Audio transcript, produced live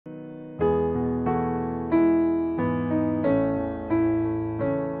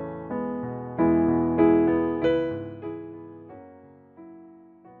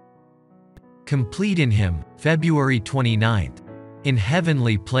Complete in Him, February 29. In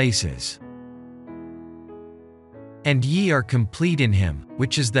heavenly places. And ye are complete in Him,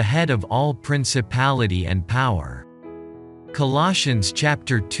 which is the head of all principality and power. Colossians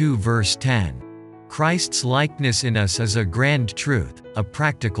chapter 2 verse 10. Christ's likeness in us is a grand truth, a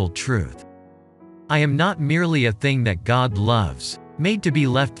practical truth. I am not merely a thing that God loves, made to be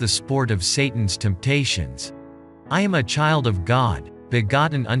left the sport of Satan's temptations. I am a child of God,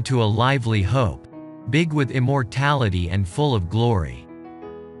 begotten unto a lively hope, big with immortality and full of glory.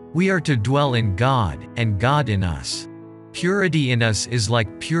 We are to dwell in God, and God in us. Purity in us is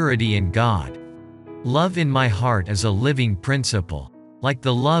like purity in God. Love in my heart is a living principle, like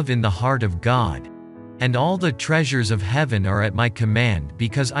the love in the heart of God. And all the treasures of heaven are at my command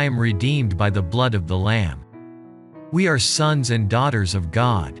because I am redeemed by the blood of the Lamb. We are sons and daughters of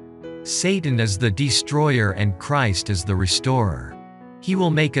God. Satan is the destroyer and Christ is the restorer. He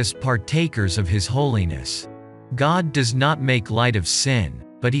will make us partakers of His holiness. God does not make light of sin,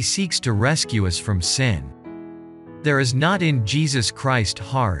 but He seeks to rescue us from sin. There is not in Jesus Christ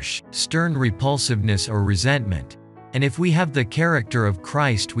harsh, stern repulsiveness or resentment, and if we have the character of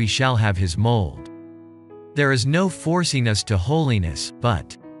Christ we shall have His mold. There is no forcing us to holiness,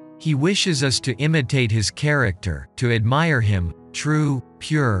 but He wishes us to imitate His character, to admire Him, true,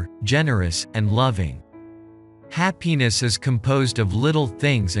 pure, generous, and loving. Happiness is composed of little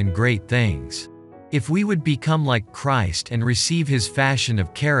things and great things. If we would become like Christ and receive His fashion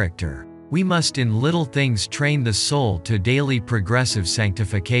of character, we must in little things train the soul to daily progressive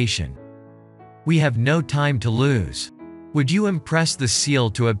sanctification. We have no time to lose. Would you impress the seal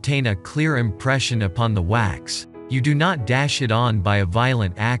to obtain a clear impression upon the wax? You do not dash it on by a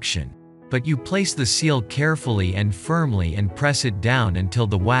violent action, but you place the seal carefully and firmly and press it down until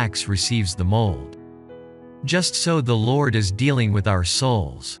the wax receives the mold. Just so the Lord is dealing with our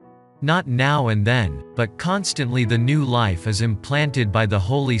souls. Not now and then, but constantly the new life is implanted by the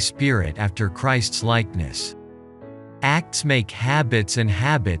Holy Spirit after Christ's likeness. Acts make habits and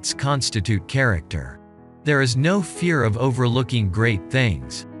habits constitute character. There is no fear of overlooking great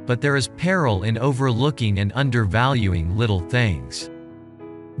things, but there is peril in overlooking and undervaluing little things.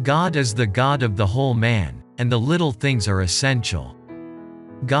 God is the God of the whole man, and the little things are essential.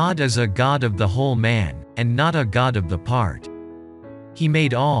 God is a God of the whole man, and not a God of the part. He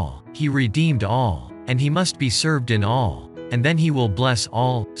made all, He redeemed all, and He must be served in all, and then He will bless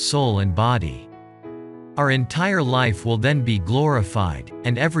all, soul and body. Our entire life will then be glorified,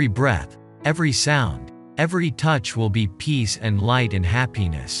 and every breath, every sound, every touch will be peace and light and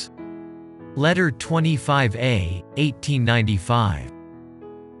happiness. Letter 25A, 1895.